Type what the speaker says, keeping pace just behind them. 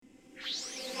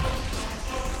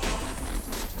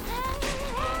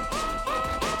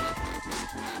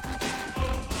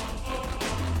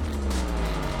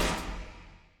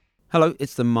Hello,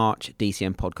 it's the March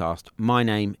DCM podcast. My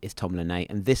name is Tom Linné,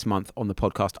 and this month on the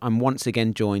podcast, I'm once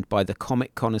again joined by the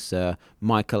Comic Connoisseur,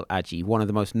 Michael Ajih, one of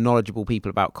the most knowledgeable people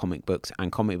about comic books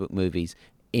and comic book movies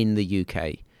in the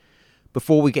UK.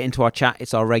 Before we get into our chat,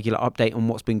 it's our regular update on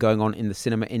what's been going on in the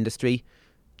cinema industry.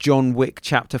 John Wick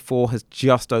Chapter 4 has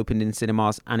just opened in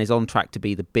cinemas and is on track to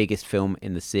be the biggest film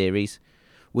in the series,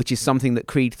 which is something that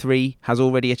Creed 3 has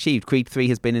already achieved. Creed 3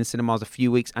 has been in cinemas a few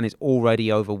weeks and is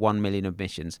already over 1 million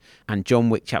admissions. And John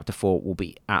Wick Chapter 4 will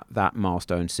be at that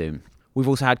milestone soon. We've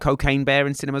also had Cocaine Bear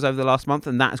in cinemas over the last month,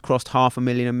 and that has crossed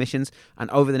 500,000 admissions. And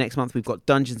over the next month, we've got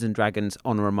Dungeons & Dragons: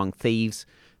 Honor Among Thieves,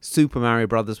 Super Mario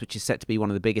Brothers, which is set to be one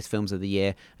of the biggest films of the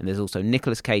year. And there's also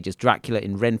Nicolas Cage's Dracula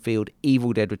in Renfield,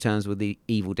 Evil Dead Returns with the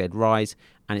Evil Dead Rise,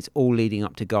 and it's all leading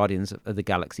up to Guardians of the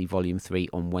Galaxy Volume 3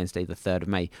 on Wednesday the 3rd of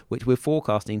May, which we're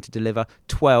forecasting to deliver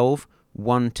 12,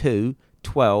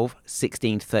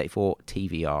 16 to 34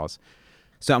 TVRs.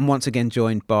 So I'm once again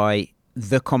joined by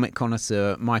the Comic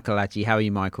Connoisseur, Michael Ajih. How are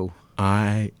you, Michael?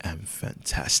 I am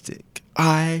fantastic.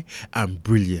 I am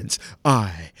brilliant.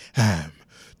 I am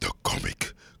the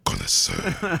Comic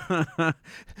Connoisseur.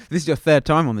 This is your third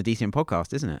time on the DCM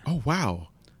podcast, isn't it? Oh, wow.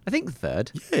 I think the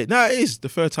third. Yeah, no, it is the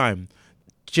third time.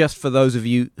 Just for those of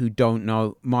you who don't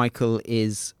know, Michael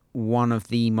is one of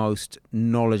the most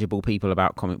knowledgeable people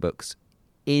about comic books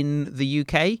in the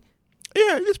UK.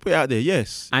 Yeah, let's put it out there,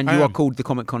 yes. And you are called the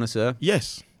Comic Connoisseur.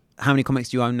 Yes. How many comics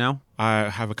do you own now? I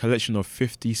have a collection of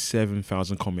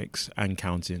 57,000 comics and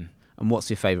counting. And what's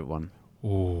your favourite one?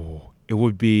 Oh, it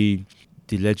would be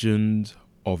The Legend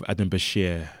of Adam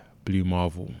Bashir, Blue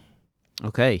Marvel.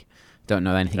 Okay. Don't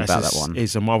know anything about that one.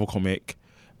 It's a Marvel comic.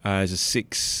 It's a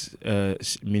 6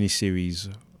 mini-series,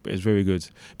 but it's very good.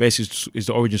 Basically, it's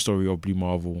the origin story of Blue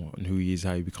Marvel and who he is,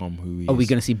 how he become who he is. Are we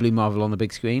going to see Blue Marvel on the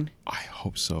big screen? I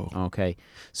hope so. Okay.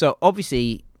 So,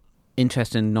 obviously,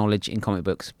 interest and knowledge in comic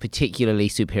books, particularly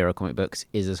superhero comic books,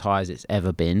 is as high as it's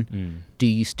ever been. Do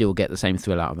you still get the same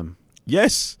thrill out of them?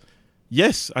 Yes.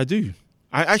 Yes, I do.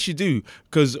 I actually do.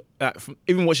 Because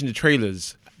even watching the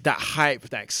trailers, that hype,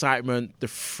 that excitement, the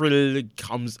thrill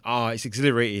comes, it's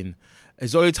exhilarating.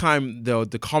 It's the only time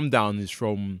the calm down is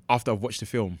from after I've watched the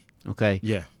film. Okay.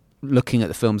 Yeah. Looking at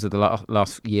the films of the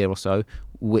last year or so,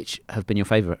 which have been your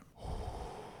favourite?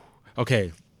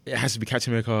 Okay. It has to be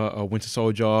Captain America Winter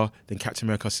Soldier, then Captain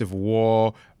America Civil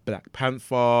War, Black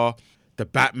Panther, The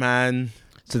Batman.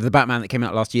 So the Batman that came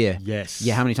out last year? Yes.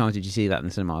 Yeah, how many times did you see that in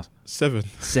the cinemas? 7.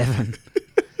 7.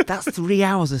 That's 3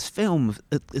 hours of film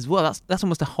as well. That's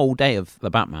almost a whole day of the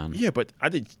Batman. Yeah, but I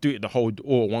didn't do it all at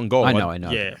one go. I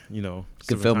know. Yeah, you know.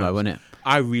 Good film though, wasn't it?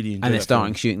 I really enjoyed it. And they're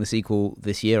starting shooting the sequel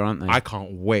this year, aren't they? I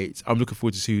can't wait. I'm looking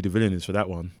forward to see who the villain is for that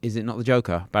one. Is it not the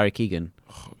Joker, Barry Keoghan?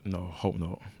 Oh, no, hope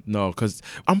not. No, because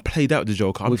I'm played out with the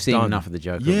Joker. We've seen enough of the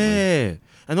Joker. Yeah.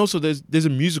 And also there's a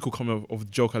musical coming of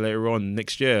the Joker later on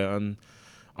next year, and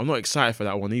I'm not excited for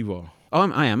that one either. Oh,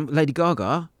 I am. Lady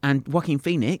Gaga and Joaquin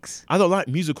Phoenix. I don't like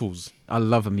musicals. I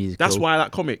love a musical. That's why I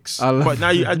like comics. But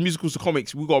now you add musicals to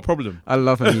comics, we've got a problem. I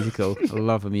love a musical. I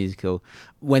love a musical.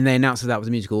 When they announced that was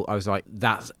a musical, I was like,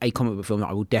 that's a comic book film that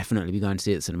I will definitely be going to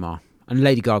see at the cinema. And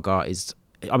Lady Gaga is,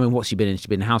 I mean, what's she been in? She's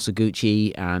been in House of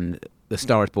Gucci and The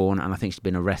Star is Born, and I think she's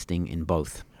been arresting in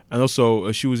both. And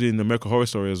also, she was in American Horror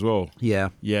Story as well. Yeah.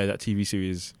 Yeah, that TV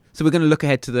series. So we're going to look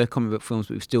ahead to the comic book films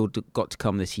we've still got to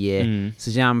come this year.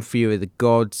 Shazam! Fury of the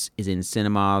Gods is in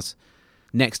cinemas.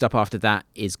 Next up after that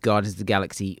is Guardians of the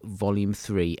Galaxy Volume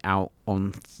 3 out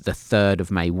on the 3rd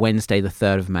of May, Wednesday the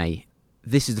 3rd of May.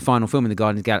 This is the final film in the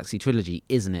Guardians of the Galaxy trilogy,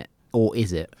 isn't it? Or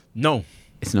is it? No.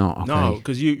 It's not, okay. No,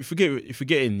 because you're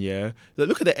forgetting, yeah.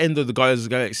 Look at the end of the Guardians of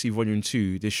the Galaxy Volume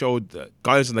 2. They showed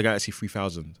Guardians of the Galaxy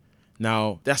 3000.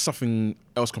 Now, that's something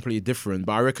else completely different,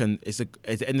 but I reckon it's the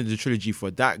end of the trilogy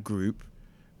for that group,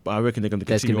 but I reckon they're going to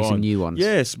continue on. There's going to be some new ones.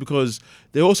 Yes, because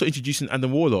they're also introducing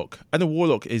Adam Warlock. Adam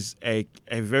Warlock is a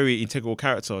very integral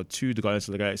character to the Guardians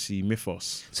of the Galaxy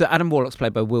mythos. So Adam Warlock's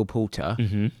played by Will Poulter.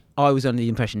 I was under the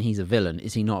impression he's a villain.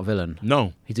 Is he not a villain?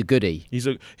 No. He's a goodie. He's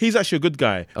actually a good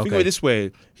guy. Okay. Think of it this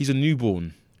way. He's a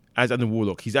newborn. As Adam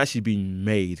Warlock, he's actually been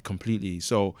made completely.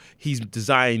 So he's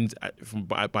designed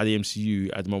by the MCU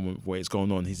at the moment where it's going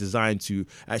on. He's designed to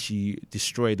actually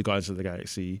destroy the Guardians of the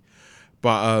Galaxy.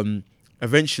 But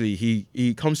eventually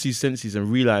he comes to his senses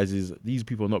and realizes these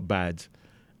people are not bad.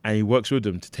 And he works with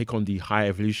them to take on the high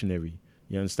evolutionary.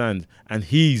 You understand? And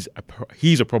he's a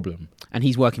problem. And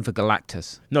he's working for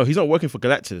Galactus. No, he's not working for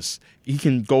Galactus. He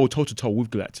can go toe-to-toe with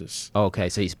Galactus. Oh, okay,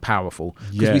 so he's powerful.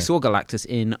 Because Yeah. we saw Galactus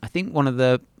in, I think, one of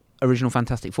the original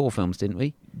Fantastic Four films, didn't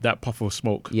we? That puff of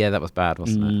smoke. Yeah, that was bad,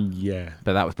 wasn't it? Yeah.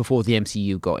 But that was before the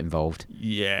MCU got involved.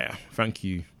 Yeah, thank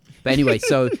you. But anyway,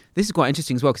 so this is quite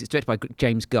interesting as well because it's directed by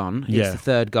James Gunn. It's the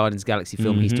third Guardians of the Galaxy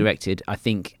film he's directed. I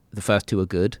think the first two are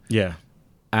good. Yeah.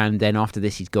 And then after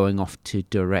this, he's going off to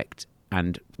direct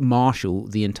and marshal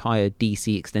the entire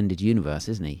DC extended universe,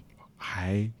 isn't he?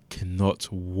 I cannot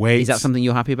wait. Is that something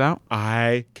you're happy about?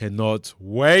 I cannot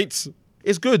wait.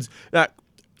 It's good. Like,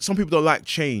 some people don't like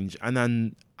change, and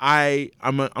then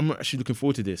I'm actually looking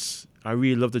forward to this. I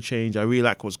really love the change. I really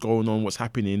like what's going on, what's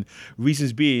happening.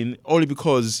 Reasons being only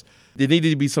because there needed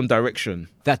to be some direction.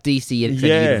 That DC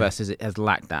extended universe has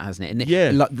lacked that, hasn't it?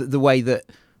 And like the way that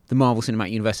the Marvel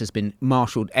Cinematic Universe has been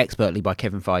marshaled expertly by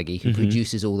Kevin Feige, who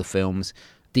produces all the films.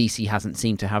 DC hasn't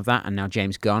seemed to have that, and now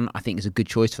James Gunn, I think, is a good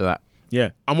choice for that.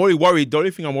 Yeah, I'm already worried. The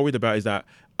only thing I'm worried about is that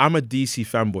I'm a DC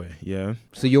fanboy, yeah?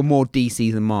 So you're more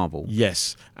DC than Marvel?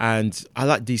 Yes, and I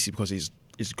like DC because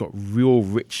it's got real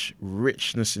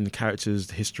richness in the characters,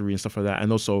 the history and stuff like that,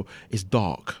 and also it's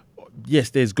dark. Yes,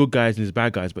 there's good guys and there's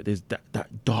bad guys, but there's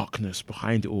that darkness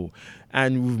behind it all.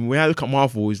 And when I look at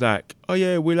Marvel, it's like, oh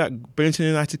yeah, we're like Burlington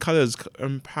United colours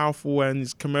and powerful and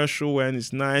it's commercial and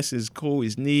it's nice, it's cool,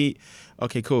 it's neat.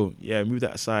 Okay, cool. Yeah, move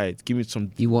that aside. Give me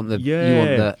some. You want the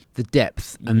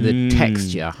depth and the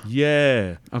texture.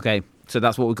 Yeah. Okay, so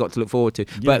that's what we've got to look forward to.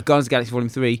 Yeah. But Guardians of the Galaxy Volume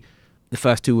 3, the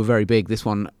first two were very big. This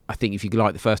one, I think if you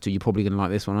like the first two, you're probably going to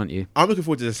like this one, aren't you? I'm looking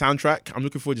forward to the soundtrack. I'm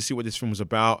looking forward to see what this film is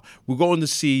about. We're going to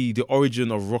see the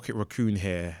origin of Rocket Raccoon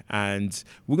here, and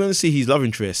we're going to see his love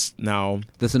interest now.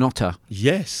 There's an otter.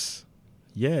 Yes.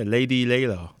 Yeah, Lady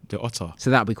Layla, the otter. So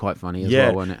that'll be quite funny as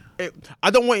well, won't it? I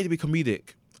don't want it to be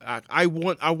comedic. I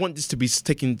want this to be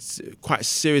taken quite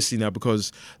seriously now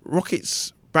because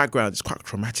Rocket's background is quite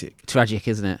traumatic. Tragic,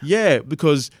 isn't it? Yeah,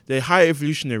 because the high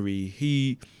evolutionary,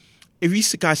 if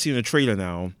you guys see in the trailer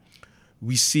now,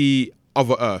 we see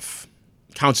Other Earth,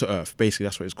 Counter Earth, basically,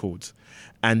 that's what it's called.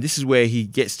 And this is where he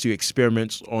gets to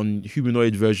experiment on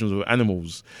humanoid versions of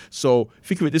animals. So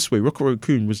think of it this way, Rocket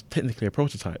Raccoon was technically a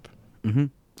prototype. Mm-hmm.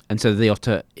 And so the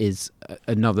otter is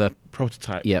another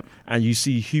prototype. Yep. And you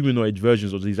see humanoid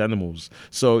versions of these animals.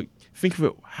 So think of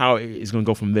it how it is going to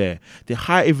go from there. The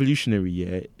high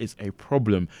evolutionary is a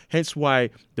problem. Hence why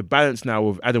the balance now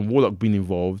of Adam Warlock being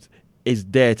involved is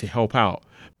there to help out.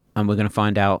 And we're going to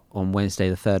find out on Wednesday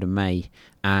the 3rd of May.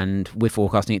 And we're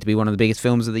forecasting it to be one of the biggest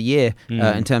films of the year. In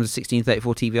terms of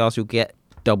 1634 TVRs, you'll get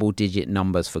double-digit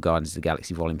numbers for Guardians of the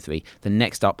Galaxy Volume 3. The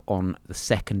next up on the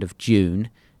 2nd of June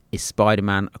is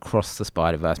Spider-Man Across the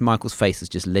Spider-Verse. Michael's face has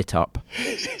just lit up.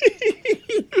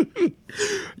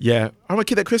 Yeah, I'm a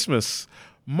kid at Christmas.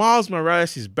 Miles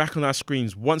Morales is back on our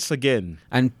screens once again.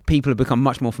 And people have become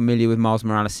much more familiar with Miles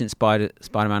Morales since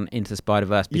Spider-Man Into the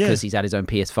Spider-Verse because he's had his own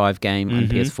PS5 game and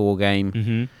PS4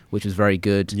 game, which was very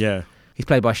good. Yeah. He's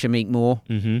played by Shameik Moore.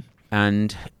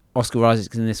 And Oscar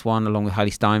Isaac's in this one, along with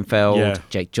Hailey Steinfeld,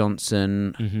 Jake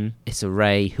Johnson, Issa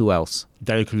Rae. Who else?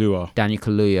 Daniel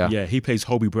Kaluuya. Yeah, he plays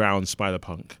Hobie Brown,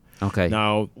 Spider-Punk. Okay.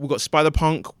 Now, we've got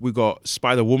Spider-Punk, we've got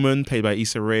Spider-Woman, played by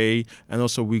Issa Rae, and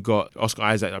also we got Oscar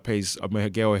Isaac that plays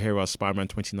Miguel O'Hara, Spider-Man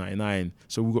 2099.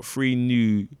 So we've got three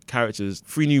new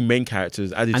main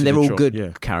characters added and to the they're all good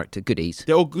goodies.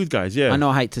 They're all good guys, yeah. I know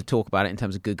I hate to talk about it in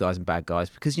terms of good guys and bad guys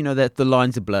because, you know, the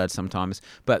lines are blurred sometimes,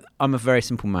 but I'm a very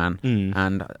simple man,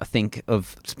 and I think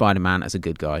of Spider-Man as a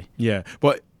good guy. Yeah,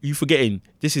 but you're forgetting,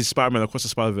 this is Spider-Man Across the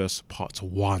Spider-Verse Part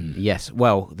 1. Yes,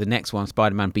 well, the next one,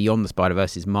 Spider-Man Beyond the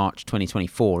Spider-Verse, is March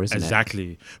 2024, isn't it?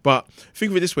 Exactly. But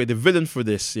think of it this way, the villain for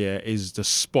this is the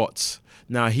Spot.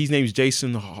 Now, his name's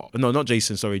Jonathan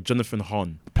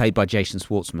Hahn. Played by Jason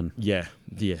Schwartzman. Yeah,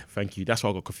 thank you. That's why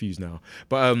I got confused now.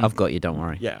 But I've got you, don't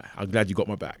worry. Yeah, I'm glad you got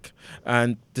my back.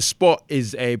 And the Spot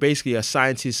is basically a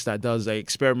scientist that does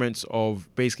experiments of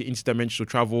basically interdimensional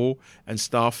travel and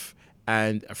stuff.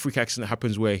 And a freak accident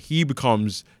happens where he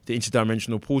becomes the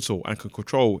interdimensional portal and can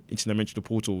control interdimensional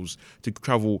portals to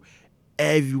travel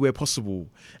everywhere possible.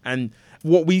 And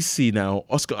what we see now,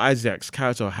 Oscar Isaac's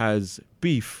character has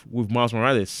beef with Miles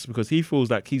Morales because he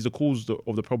feels like he's the cause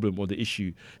of the problem or the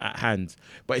issue at hand.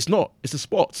 But it's not. It's the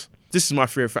Spot. This is my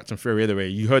theory of fact and theory anyway.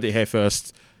 You heard it here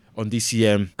first on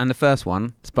DCM. And the first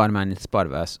one, Spider-Man Into the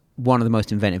Spider-Verse, one of the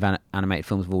most inventive animated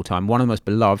films of all time, one of the most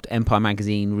beloved. Empire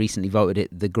magazine recently voted it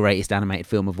the greatest animated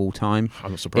film of all time.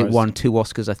 I'm not surprised. It won 2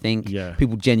 Oscars, I think. Yeah.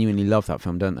 People genuinely love that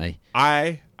film, don't they?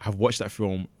 I have watched that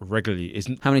film regularly.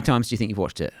 How many times do you think you've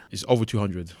watched it? It's over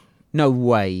 200. No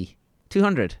way.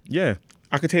 200? Yeah.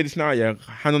 I can tell you this now,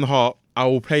 hand on the heart, I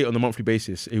will play it on a monthly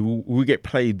basis. It will get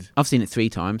played. I've seen it 3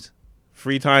 times.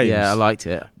 3 times? Yeah, I liked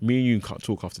it. Me and you can't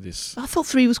talk after this. I thought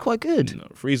 3 was quite good. No,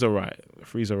 3's all right.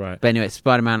 3's all right. But anyway,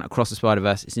 Spider-Man Across the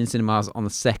Spider-Verse. It's in cinemas on the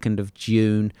 2nd of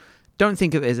June. Don't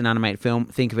think of it as an animated film.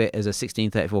 Think of it as a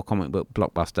 1634 comic book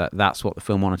blockbuster. That's what the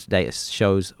Film Monitor data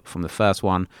shows from the first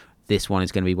one. This one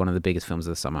is going to be one of the biggest films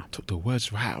of the summer. Took the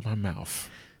words right out of my mouth.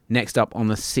 Next up on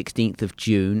the 16th of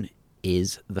June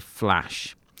is The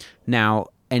Flash. Now,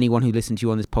 anyone who listened to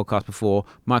you on this podcast before,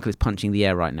 Michael is punching the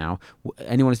air right now.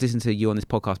 Anyone who's listened to you on this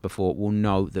podcast before will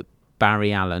know that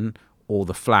Barry Allen, or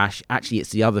The Flash, actually it's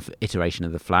the other iteration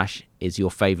of The Flash, is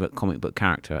your favourite comic book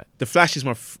character. The Flash is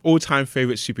my all-time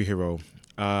favourite superhero.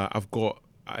 I've got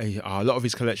a lot of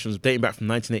his collections dating back from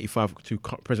 1985 to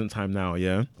present time now,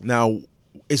 yeah? Now,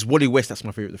 it's Wally West that's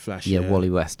my favourite The Flash. Yeah, Wally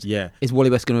West. Yeah. Is Wally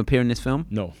West going to appear in this film?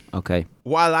 No. Okay.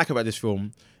 What I like about this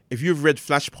film, if you've read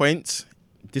Flashpoint,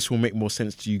 this will make more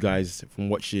sense to you guys from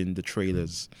watching the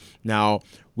trailers. Now,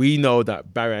 we know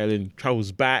that Barry Allen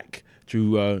travels back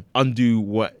to undo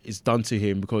what is done to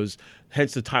him, because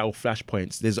hence the title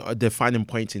Flashpoints. There's a defining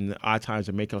point in our times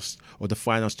to make us or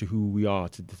define us to who we are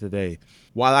today.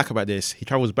 What I like about this, he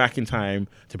travels back in time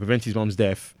to prevent his mom's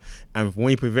death, and when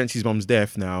he prevents his mom's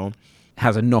death now,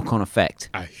 has a knock-on effect.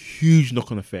 A huge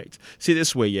knock-on effect. See it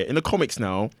this way, yeah. In the comics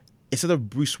now, instead of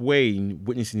Bruce Wayne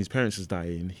witnessing his parents as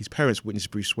dying, his parents witness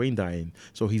Bruce Wayne dying.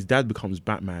 So his dad becomes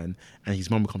Batman and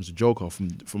his mum becomes the Joker from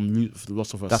the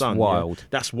loss of her son. That's wild. Yeah?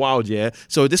 That's wild, yeah.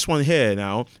 So this one here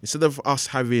now, instead of us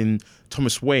having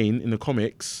Thomas Wayne in the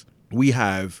comics, we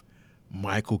have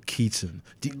Michael Keaton,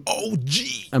 the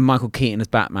OG. And Michael Keaton as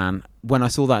Batman. When I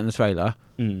saw that in the trailer,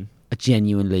 I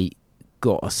genuinely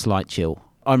got a slight chill.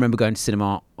 I remember going to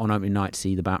cinema on opening night to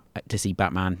see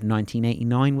Batman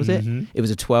 1989, was it? Mm-hmm. It was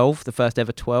a 12, the first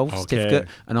ever 12 certificate,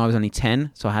 and I was only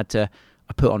 10, so I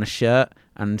put on a shirt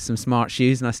and some smart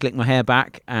shoes, and I slicked my hair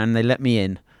back, and they let me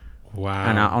in. Wow.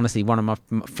 And honestly, one of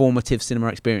my formative cinema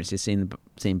experiences seeing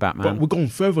Batman. But we're going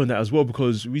further on that as well,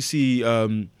 because we see,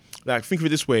 think of it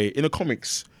this way, in the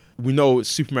comics, we know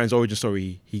Superman's origin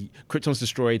story. Krypton's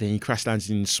destroyed and he crash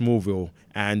lands in Smallville,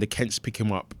 and the Kents pick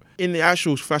him up. In the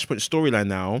actual Flashpoint storyline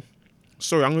now,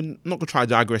 sorry, I'm not going to try to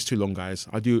digress too long, guys.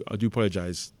 I do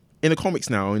apologize. In the comics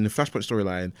now, in the Flashpoint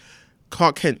storyline,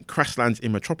 Clark Kent crash lands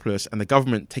in Metropolis and the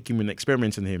government take him and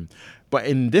experiment on him. But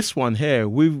in this one here,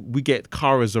 we get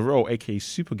Kara Zor-El, aka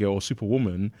Supergirl or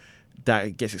Superwoman,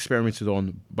 that gets experimented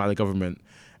on by the government.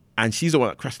 And she's the one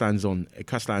that crash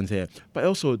lands here. But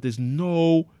also, there's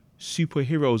no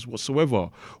superheroes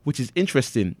whatsoever, which is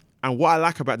interesting. And what I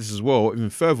like about this as well,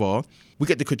 even further, we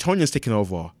get the Kryptonians taking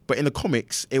over. But in the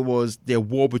comics, it was their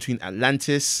war between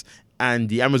Atlantis and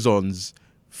the Amazons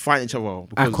fighting each other.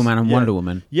 Because, Aquaman and Wonder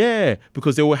Woman. Yeah,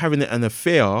 because they were having an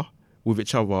affair with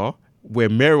each other where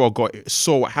Mera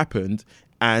saw what happened,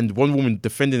 and Wonder Woman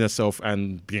defending herself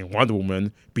and being Wonder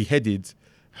Woman beheaded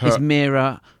her. Is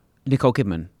Mera Nicole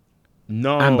Kidman?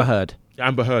 No. Amber Heard.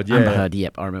 Amber Heard, yeah. Amber Heard,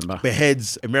 yep, I remember.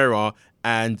 Beheads Mera,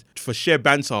 and for sheer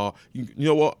banter, you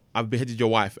know what? I've beheaded your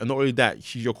wife. And not only that,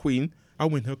 she's your queen. I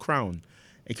win her crown.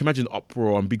 You can imagine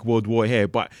uproar and big world war here.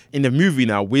 But in the movie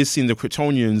now, we're seeing the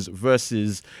Kryptonians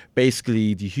versus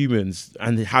basically the humans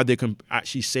and how they can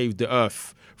actually save the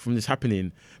Earth from this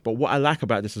happening. But what I like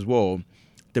about this as well,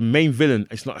 the main villain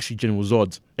is not actually General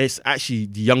Zod. It's actually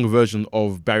the younger version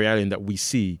of Barry Allen that we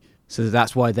see. So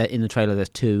that's why in the trailer there's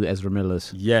two Ezra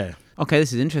Millers. Yeah. Okay,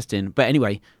 this is interesting. But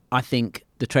anyway, I think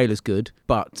the trailer's good,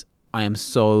 but I am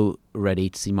so ready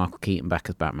to see Michael Keaton back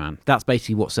as Batman. That's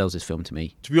basically what sells this film to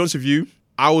me. To be honest with you,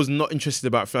 I was not interested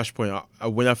about Flashpoint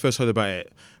when I first heard about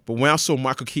it. But when I saw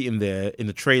Michael Keaton there in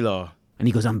the trailer... And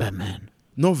he goes, I'm Batman.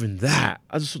 Not even that.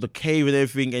 I just saw the cave and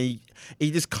everything, and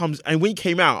he just comes... And when he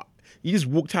came out, he just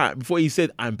walked out before he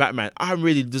said, I'm Batman. I'm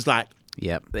really just like...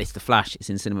 Yep, it's The Flash. It's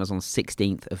in cinemas on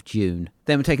 16th of June.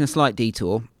 Then we're taking a slight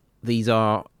detour. These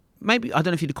are... Maybe, I don't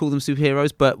know if you'd call them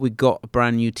superheroes, but we got a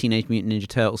brand new Teenage Mutant Ninja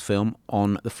Turtles film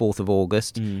on the 4th of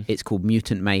August. It's called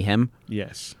Mutant Mayhem.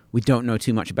 Yes. We don't know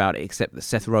too much about it, except that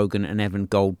Seth Rogen and Evan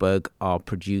Goldberg are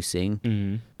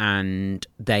producing. And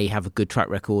they have a good track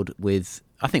record with,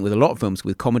 I think, with a lot of films,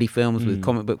 with comedy films, with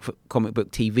comic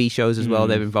book TV shows as well.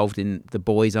 They're involved in The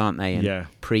Boys, aren't they? And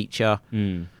Preacher.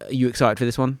 Are you excited for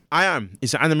this one? I am.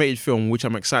 It's an animated film, which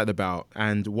I'm excited about.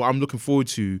 And what I'm looking forward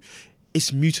to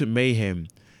is Mutant Mayhem.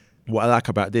 What I like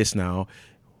about this now,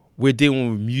 we're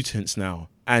dealing with mutants now.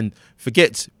 And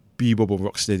forget Bebop or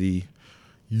Rocksteady.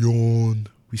 Yawn.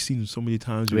 We've seen them so many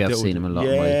times. We have seen them a lot.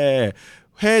 Yeah.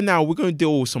 Here now, we're going to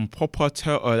deal with some proper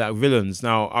villains.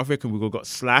 Now, I reckon we've got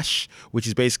Slash, which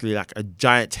is basically like a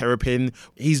giant terrapin.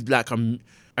 He's like a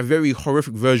very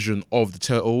horrific version of the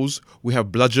Turtles. We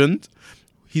have Bludgeoned.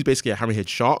 He's basically a hammerhead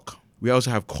shark. We also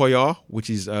have Koya, which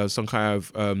is some kind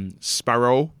of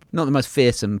sparrow. Not the most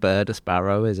fearsome bird, a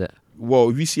sparrow, is it? well,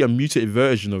 if you see a mutated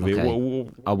version of it,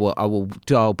 I will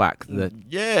dial back the.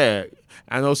 Yeah,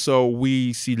 and also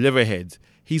we see Leatherhead.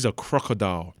 He's a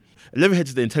crocodile.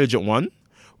 Leatherhead's the intelligent one.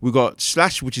 We got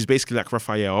Slash, which is basically like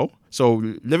Raphael.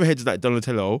 So Leatherhead's like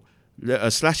Donatello.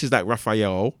 Slash is like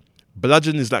Raphael.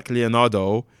 Bludgeon is like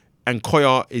Leonardo. And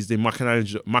Koya is the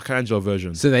Michelangelo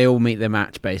version. So they all meet their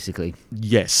match, basically.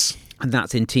 Yes. And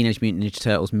that's in Teenage Mutant Ninja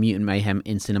Turtles Mutant Mayhem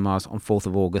in cinemas on 4th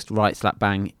of August, right slap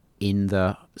bang in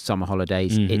the summer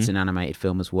holidays. Mm-hmm. It's an animated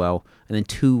film as well. And then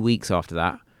 2 weeks after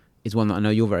that is one that I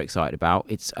know you're very excited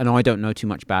about. And I don't know too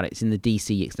much about it. It's in the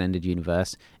DC Extended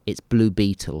Universe. It's Blue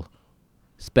Beetle,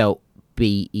 spelt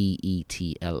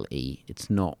Beetle. It's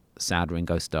not Sad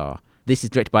Ringo Starr. This is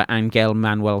directed by Angel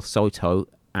Manuel Soto,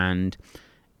 and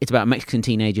it's about a Mexican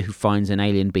teenager who finds an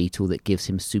alien beetle that gives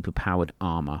him superpowered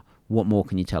armor. What more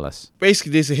can you tell us?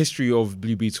 Basically, there's a history of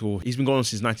Blue Beetle. He's been going on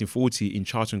since 1940 in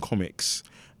Charlton Comics.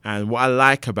 And what I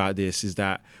like about this is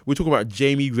that we're talking about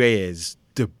Jamie Reyes,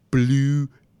 the Blue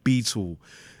Beetle.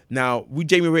 Now, with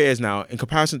Jamie Reyes now, in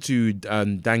comparison to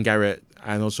Dan Garrett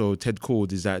and also Ted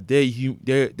Cord, is that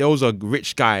those are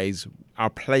rich guys are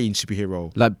playing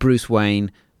superhero. Like Bruce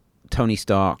Wayne, Tony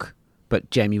Stark, but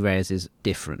Jamie Reyes is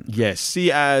different. Yes.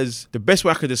 See, as the best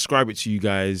way I could describe it to you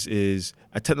guys is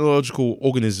a technological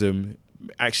organism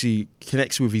actually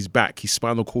connects with his back, his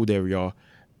spinal cord area,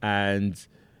 and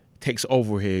takes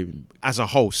over him as a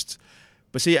host.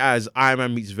 But see, as Iron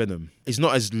Man meets Venom, it's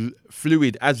not as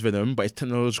fluid as Venom, but it's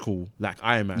technological like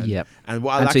Iron Man. Yep. And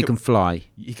what I like, so he can fly.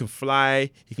 He can fly.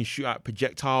 He can shoot out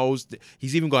projectiles.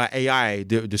 He's even got an AI.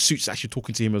 The suit's actually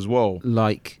talking to him as well.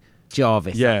 Like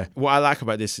Jarvis. Yeah. What I like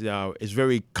about this is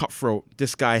very cutthroat.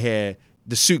 This guy here,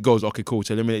 the suit goes, okay, cool.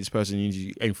 To eliminate this person, you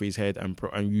need to aim for his head and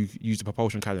you use the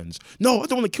propulsion cannons. No, I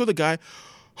don't want to kill the guy.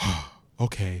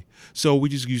 Okay. So we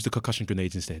just use the concussion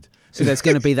grenades instead. So there's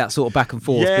going to be that sort of back and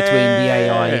forth between the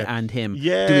AI and him.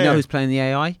 Yeah. Do we know who's playing the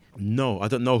AI? No, I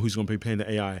don't know who's going to be playing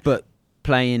the AI. But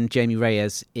playing Jamie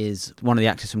Reyes is one of the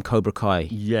actors from Cobra Kai.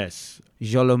 Yes.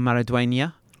 Xolo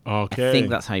Maridueña. Okay. I think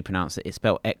that's how you pronounce it. It's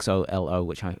spelled Xolo,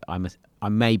 which I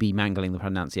may be mangling the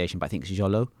pronunciation, but I think it's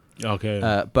Xolo.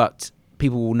 Okay. But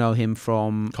people will know him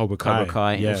from Cobra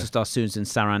Kai. He also stars Susan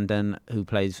Sarandon, who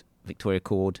plays Victoria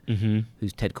Cord,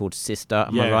 who's Ted Cord's sister.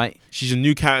 Am I right? She's a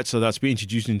new character that's been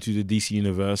introduced into the DC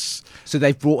universe. So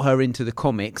they've brought her into the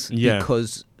comics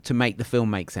because to make the film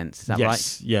make sense. Is that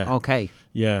right? Yeah. Okay.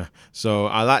 Yeah. So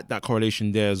I like that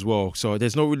correlation there as well. So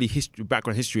there's no really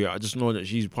background history. I just know that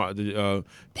she's part of the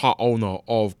part owner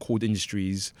of Cord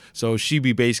Industries. So she'd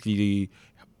be basically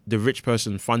the rich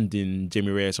person funding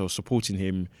Jamie Reyes or supporting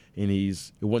him in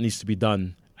what needs to be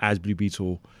done as Blue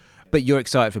Beetle. But you're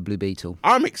excited for Blue Beetle?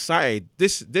 I'm excited.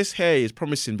 This hair is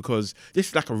promising because this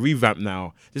is like a revamp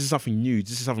now. This is something new.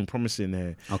 This is something promising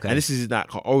here. Okay. And this is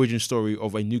like an origin story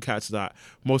of a new character that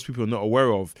most people are not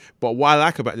aware of. But what I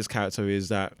like about this character is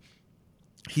that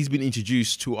he's been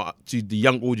introduced to the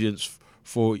young audience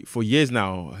for years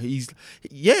now. He's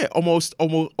almost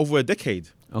over a decade.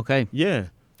 Okay. Yeah.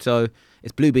 So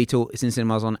it's Blue Beetle. It's in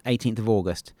cinemas on 18th of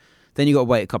August. Then you got to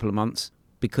wait a couple of months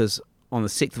because on the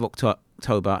 6th of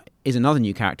October is another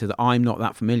new character that I'm not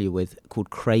that familiar with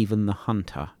called Kraven the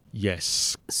Hunter.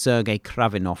 Yes. Sergei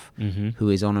Kravinov, who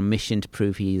is on a mission to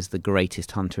prove he is the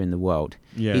greatest hunter in the world.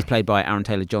 Yeah. He's played by Aaron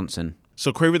Taylor Johnson.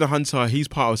 So Kraven the Hunter, he's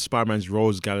part of Spider-Man's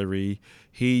Rogues Gallery.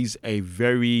 He's a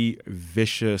very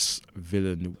vicious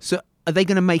villain. So are they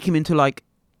going to make him into like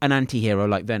an anti-hero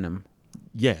like Venom?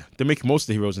 Yeah, they're making most of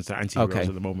the heroes into anti-heroes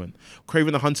at the moment.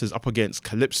 Kraven the Hunter's up against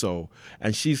Calypso,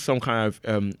 and she's some kind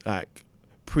of like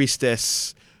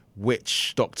priestess,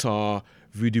 witch, doctor,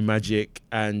 voodoo magic,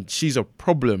 and she's a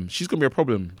problem. She's going to be a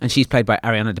problem. And she's played by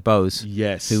Ariana DeBose.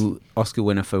 Yes. Who, Oscar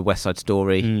winner for West Side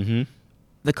Story. Mm-hmm.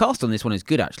 The cast on this one is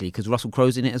good, actually, because Russell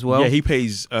Crowe's in it as well. Yeah, he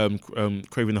plays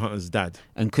Kraven the Hunter's dad.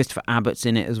 And Christopher Abbott's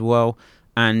in it as well.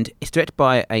 And it's directed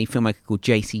by a filmmaker called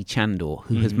J.C. Chandor,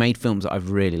 who has made films that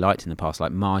I've really liked in the past,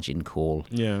 like Margin Call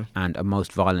and A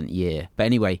Most Violent Year. But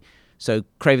anyway, so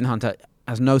Kraven the Hunter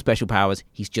has no special powers.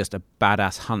 He's just a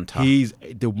badass hunter. He's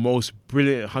the most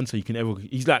brilliant hunter you can ever...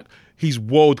 He's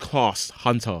world-class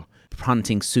hunter.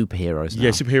 Hunting superheroes now. Yeah,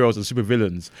 superheroes and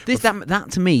supervillains.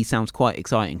 That to me sounds quite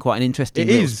exciting, quite an interesting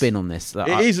little spin on this. It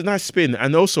is a nice spin.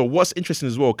 And also, what's interesting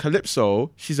as well,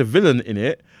 Calypso, she's a villain in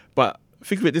it, but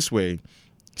think of it this way.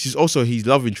 She's also his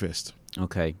love interest.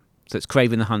 Okay. So it's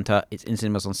Kraven the Hunter. It's in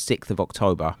cinemas on 6th of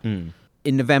October. In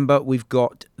November, we've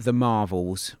got The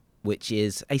Marvels, which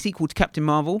is a sequel to Captain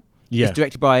Marvel. Yeah. It's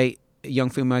directed by a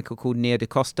young filmmaker called Nia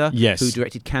DaCosta, who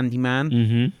directed Candyman.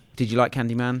 Mm-hmm. Did you like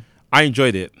Candyman? I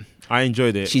enjoyed it.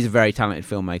 She's a very talented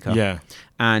filmmaker. Yeah.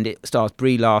 And it stars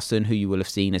Brie Larson, who you will have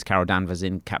seen as Carol Danvers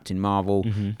in Captain Marvel,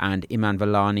 and Iman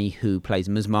Vellani, who plays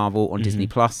Ms. Marvel on Disney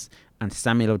Plus, and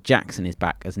Samuel L. Jackson is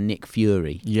back as Nick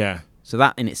Fury. Yeah. So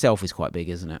that in itself is quite big,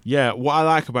 isn't it? Yeah, what I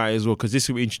like about it as well, because this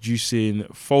will be introducing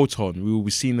Photon. We will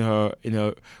be seeing her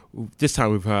this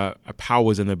time with her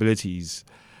powers and abilities.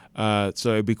 So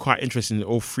it'll be quite interesting.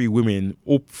 All three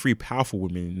powerful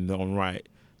women in their own right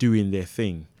doing their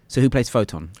thing. So who plays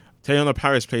Photon? Teyonah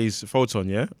Parris plays Photon,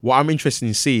 yeah? What I'm interested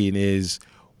in seeing is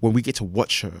when we get to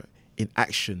watch her in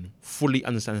action, fully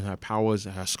understanding her powers,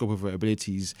 her scope of her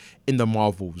abilities in the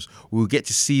Marvels. We'll get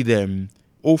to see them,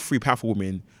 all three powerful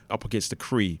women, up against the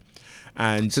Kree.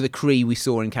 And so the Kree we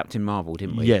saw in Captain Marvel,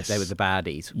 didn't we? Yes. They were the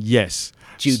baddies. Yes.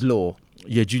 Jude Law.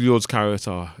 Yeah, Jude Law's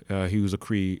character, he was a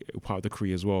Kree, part of the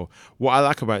Kree as well. What I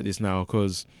like about this now,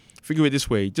 because think of it this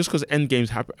way, just because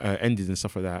Endgame's ended and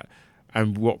stuff like that,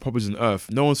 and what problems on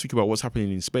Earth, no one's thinking about what's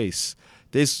happening in space.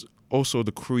 There's also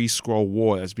the Kree-Skrull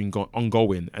war that's been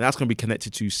ongoing, and that's going to be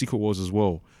connected to Secret Wars as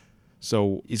well.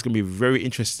 So it's going to be very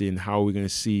interesting how we're going to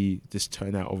see this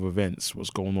turnout of events, what's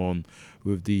going on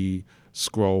with the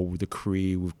Skrull, with the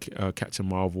Kree, with Captain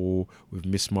Marvel, with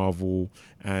Miss Marvel,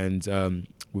 and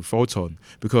with Photon.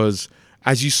 Because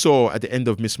as you saw at the end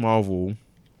of Miss Marvel,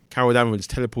 Carol Danvers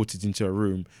teleported into a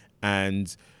room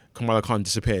and Kamala Khan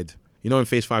disappeared. You know, in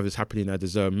Phase 5 is happening now,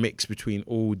 there's a mix between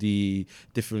all the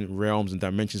different realms and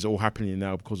dimensions all happening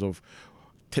now because of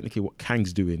technically what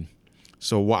Kang's doing.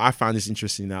 So what I found is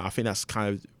interesting now, I think that's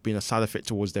kind of been a side effect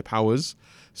towards their powers.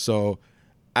 So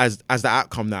as the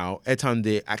outcome now, every time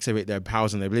they activate their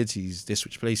powers and their abilities, they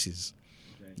switch places.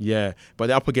 Okay. Yeah, but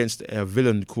they're up against a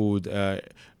villain called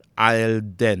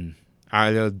Ailden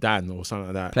or something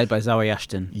like that. Played by Zoe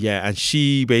Ashton. Yeah, and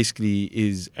she basically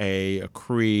is a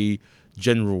Kree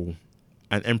general,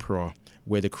 an emperor,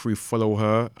 where the Kree follow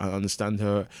her and understand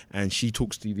her, and she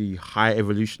talks to the high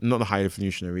evolution, not the high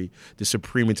evolutionary, the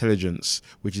supreme intelligence,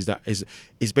 which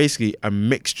is basically a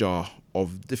mixture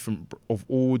of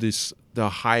all the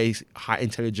high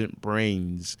intelligent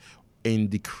brains in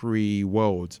the Kree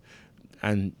world,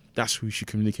 and that's who she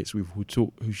communicates with,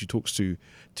 who she talks to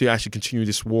actually continue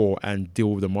this war and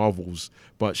deal with the Marvels.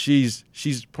 But she's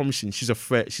promising. She's a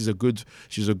threat. She's a good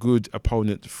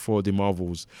opponent for the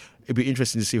Marvels. It'd be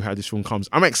interesting to see how this film comes.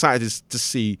 I'm excited to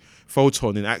see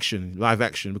Photon in action, live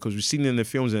action, because we've seen it in the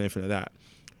films and everything like that.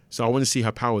 So I want to see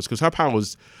her powers, because her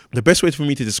powers, the best way for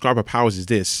me to describe her powers is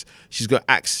this: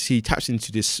 she taps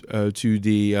into this to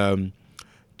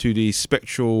the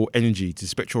spectral energy, to the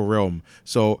spectral realm.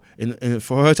 So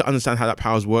for her to understand how that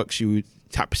powers work, she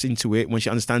taps into it. When she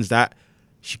understands that,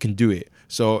 she can do it.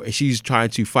 So if she's trying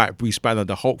to fight Bruce Banner,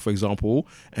 the Hulk, for example,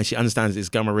 and she understands it's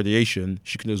gamma radiation,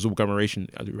 she can absorb gamma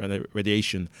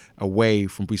radiation away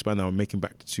from Bruce Banner and make him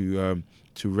back to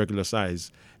regular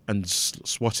size and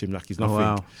swat him like he's nothing. Oh,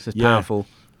 wow. So powerful.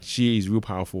 She is real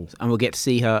powerful. And we'll get to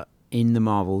see her in the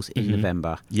Marvels in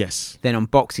November. Yes. Then on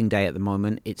Boxing Day at the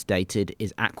moment, it's dated,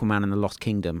 is Aquaman and the Lost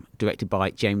Kingdom, directed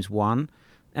by James Wan.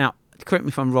 Now, correct me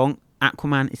if I'm wrong,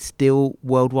 Aquaman is still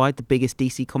worldwide the biggest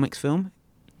DC Comics film.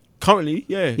 Currently,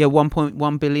 yeah. Yeah,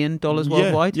 $1.1 billion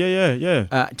worldwide.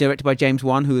 Yeah. Directed by James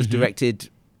Wan, who has directed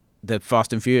the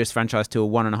Fast and Furious franchise to a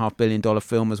 $1.5 billion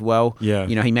film as well. Yeah.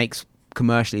 You know, he makes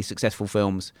commercially successful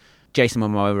films. Jason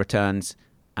Momoa returns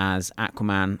as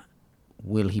Aquaman.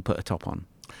 Will he put a top on?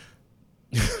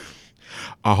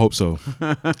 I hope so,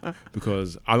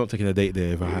 because I'm not taking a date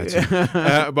there if I had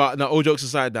to. But now, all jokes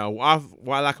aside, now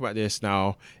what I like about this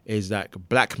now is that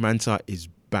Black Manta is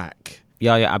back.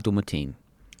 Yahya Abdul-Mateen.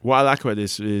 What I like about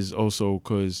this is also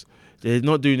because they're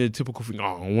not doing the typical thing.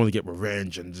 Oh, I want to get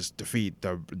revenge and just defeat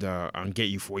the and get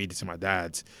you for what you did to my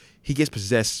dad. He gets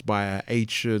possessed by an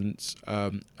ancient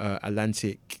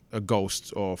Atlantic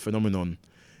ghost or phenomenon,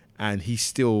 and he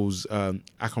steals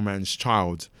Aquaman's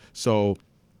child. So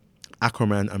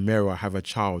Aquaman and Mera have a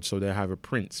child, so they have a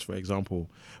prince, for example,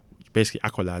 basically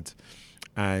Aqualad.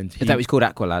 And Is that what he's called,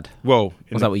 Aqualad? Well, or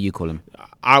is that what you call him?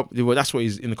 Well, that's what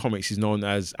he's in the comics. He's known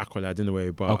as Aqualad in a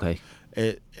way, but okay.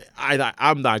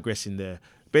 I'm digressing there.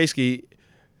 Basically,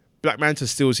 Black Manta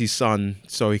steals his son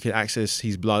so he can access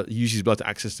his blood, use his blood to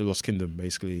access the Lost Kingdom,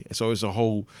 basically. So it's a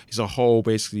whole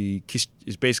basically,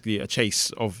 it's basically a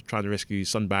chase of trying to rescue his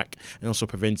son back and also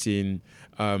preventing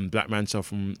Black Manta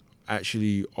from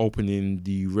actually opening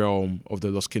the realm of the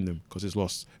Lost Kingdom because it's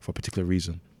lost for a particular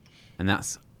reason. And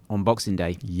that's on Boxing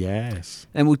Day. Yes.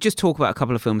 And we'll just talk about a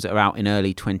couple of films that are out in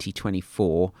early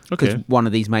 2024. Because one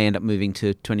of these may end up moving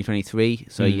to 2023,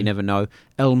 so you never know.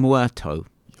 El Muerto.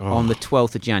 on the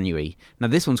 12th of January. Now,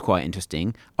 this one's quite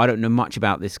interesting. I don't know much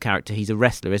about this character. He's a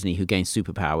wrestler, isn't he, who gains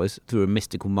superpowers through a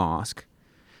mystical mask.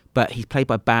 But he's played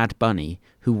by Bad Bunny,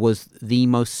 who was the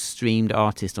most streamed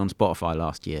artist on Spotify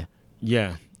last year.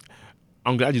 Yeah.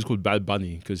 I'm glad he's called Bad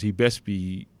Bunny, because he best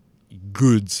be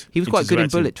good. He was quite good in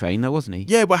Bullet Train, though, wasn't he?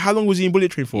 Yeah, but how long was he in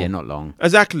Bullet Train for? Yeah, not long.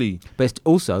 Exactly. But it's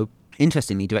also,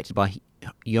 interestingly, directed by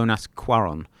Jonas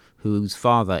Cuarón, whose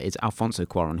father is Alfonso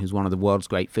Cuarón, who's one of the world's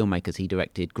great filmmakers. He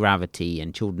directed Gravity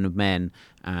and Children of Men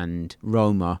and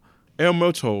Roma. El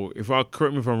Muerto,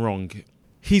 correct me if I'm wrong,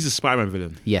 he's a Spider-Man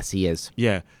villain. Yes, he is.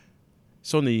 Yeah.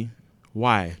 Sonny,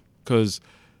 why? Because,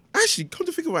 actually, come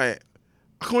to think about it,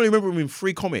 I can only remember him in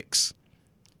 3 comics.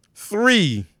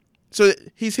 3! So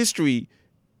his history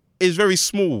is very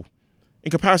small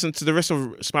in comparison to the rest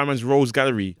of Spider-Man's rogues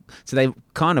gallery. So they're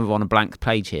kind of on a blank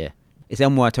page here. It's El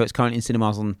Muerto. It's currently in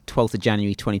cinemas on 12th of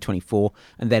January 2024.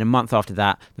 And then a month after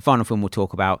that, the final film we'll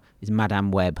talk about is Madame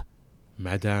Web.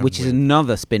 Which is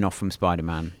another spin-off from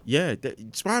Spider-Man. Yeah,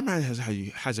 Spider-Man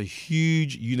has a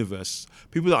huge universe.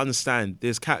 People don't understand.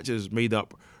 There's characters made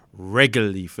up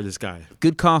regularly for this guy.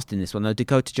 Good cast in this one, though.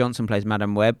 Dakota Johnson plays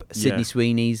Madame Web. Sydney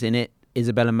Sweeney's in it.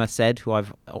 Isabella Merced, who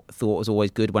I've thought was always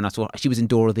good when I saw her. She was in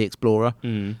Dora the Explorer.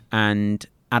 And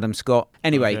Adam Scott.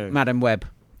 Anyway, Madame Web.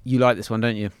 You like this one,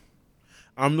 don't you?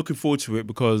 I'm looking forward to it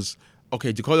because,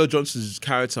 Dakota Johnson's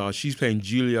character, she's playing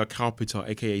Julia Carpenter,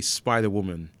 a.k.a.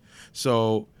 Spider-Woman.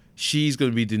 So she's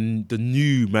going to be the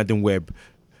new Madam Web.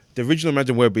 The original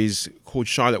Madam Web is called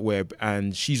Charlotte Web,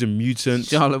 and she's a mutant.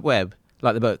 Charlotte Web,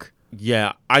 like the book.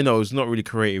 Yeah, I know it's not really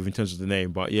creative in terms of the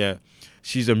name, but yeah,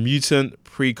 she's a mutant,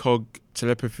 precog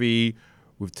telepathy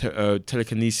with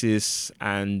telekinesis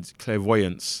and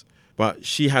clairvoyance. But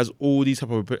she has all these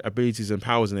type of abilities and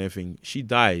powers and everything. She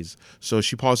dies, so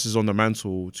she passes on the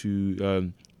mantle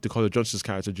to Dakota Johnson's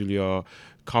character, Julia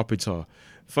Carpenter.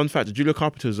 Fun fact, Julia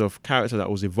Carpenter is a character that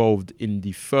was evolved in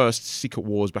the first Secret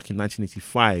Wars back in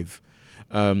 1985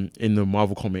 in the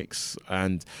Marvel Comics.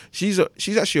 And she's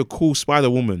actually a cool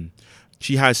Spider-Woman.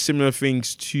 She has similar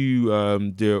things to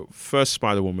the first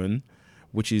Spider-Woman,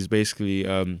 which is basically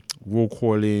raw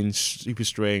coiling, super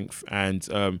strength, and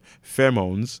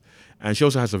pheromones. And she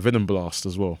also has a venom blast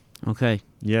as well. Okay.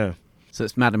 Yeah. So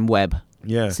it's Madam Web.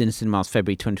 Yeah. It's in cinemas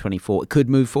February 2024. It could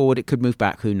move forward, it could move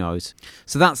back, who knows.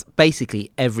 So that's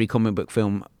basically every comic book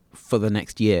film for the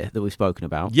next year that we've spoken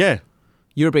about. Yeah.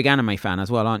 You're a big anime fan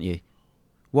as well, aren't you?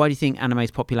 Why do you think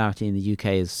anime's popularity in the UK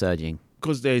is surging?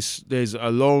 Because there's a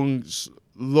long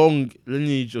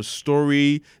lineage of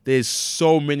story. There's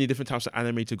so many different types of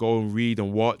anime to go and read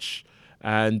and watch.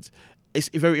 And it's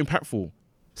very impactful.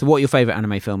 So what are your favourite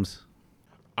anime films?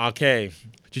 Okay.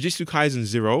 Jujutsu Kaisen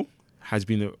 0 has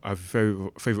been a very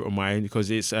favourite of mine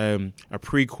because it's a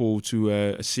prequel to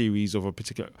a series of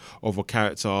a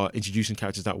character, introducing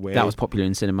characters that way. That was popular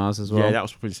in cinemas as well. Yeah, that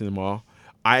was popular in cinema.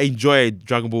 I enjoyed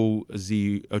Dragon Ball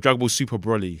Super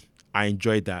Broly. I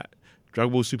enjoyed that.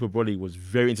 Dragon Ball Super Broly was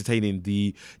very entertaining.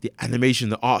 The animation,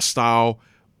 the art style.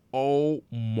 Oh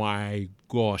my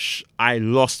gosh, I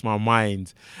lost my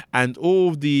mind. And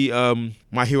all the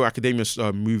My Hero Academia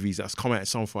movies that's come out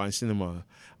so far in cinema,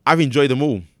 I've enjoyed them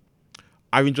all.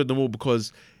 I've enjoyed them all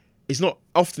because it's not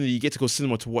often that you get to go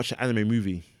cinema to watch an anime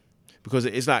movie because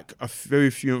it's like a very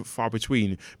few and far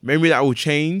between. Maybe that will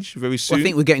change very soon. Well, I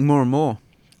think we're getting more and more.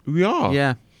 We are.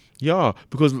 Yeah. Yeah,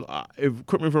 because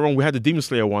correct me if I'm wrong, we had the Demon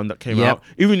Slayer one that came out.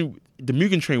 Even the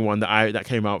Mugen Train one that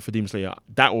came out for Demon Slayer,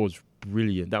 that was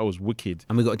brilliant. That was wicked.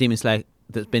 And we've got a Demon Slayer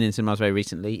that's been in cinemas very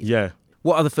recently. Yeah.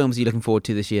 What other films are you looking forward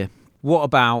to this year? What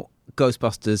about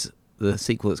Ghostbusters, the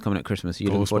sequel that's coming at Christmas? Are you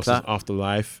looking forward to that? Ghostbusters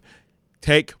Afterlife.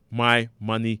 Take my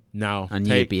money now. And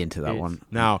you'd be into that one.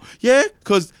 Now. Yeah,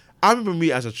 because I remember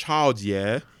me as a child,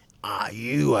 yeah. Are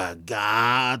you a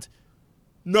god?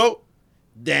 No.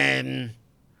 Then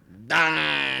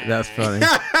die. That's funny.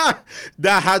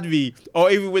 That had me.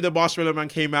 Or even when the Marshmallow Man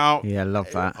came out. Yeah, I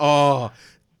love that. Oh,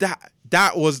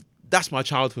 that's my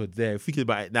childhood there. Thinking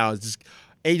about it now,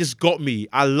 it just got me.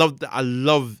 I love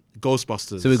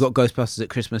Ghostbusters. So we've got Ghostbusters at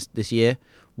Christmas this year.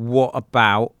 What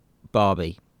about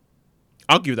Barbie?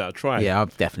 I'll give that a try. Yeah, I'm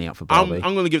definitely up for Barbie.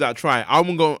 I'm going to give that a try.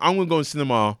 I'm going to go in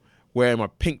cinema wearing my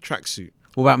pink tracksuit.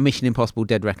 What about Mission Impossible: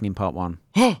 Dead Reckoning Part 1?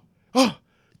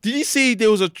 Did you see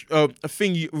there was a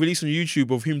thing released on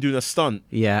YouTube of him doing a stunt?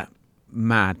 Yeah,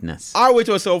 madness. I went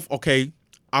to myself, okay,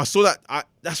 I saw that.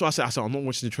 That's what I said, I'm not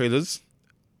watching the trailers.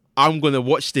 I'm going to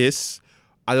watch this.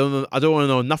 I don't want to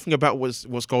know nothing about what's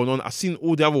going on. I've seen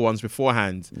all the other ones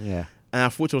beforehand. Yeah. And I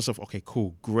thought to myself, okay,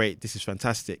 cool, great, this is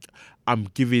fantastic. I'm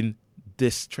giving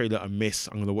this trailer a miss.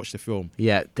 I'm going to watch the film.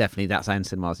 Yeah, definitely. That's out in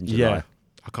cinemas in July. Yeah,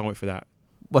 I can't wait for that.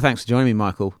 Well, thanks for joining me,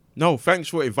 Michael. No, thanks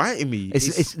for inviting me.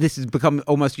 This has become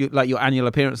almost like your annual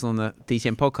appearance on the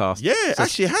DCM podcast. Yeah,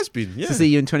 actually it has been. Yeah. To see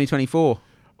you in 2024.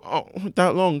 Oh,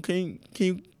 that long? Can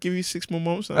you give me 6 more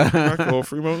months or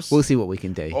 3 months? We'll see what we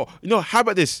can do. Oh, how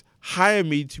about this? Hire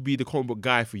me to be the comic book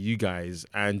guy for you guys,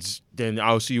 and then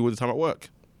I'll see you all the time at work.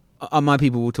 My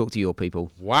people will talk to your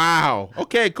people. Wow.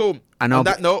 Okay, cool. And on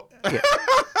that note.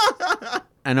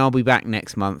 And I'll be back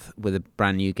next month with a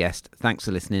brand new guest. Thanks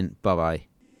for listening. Bye-bye.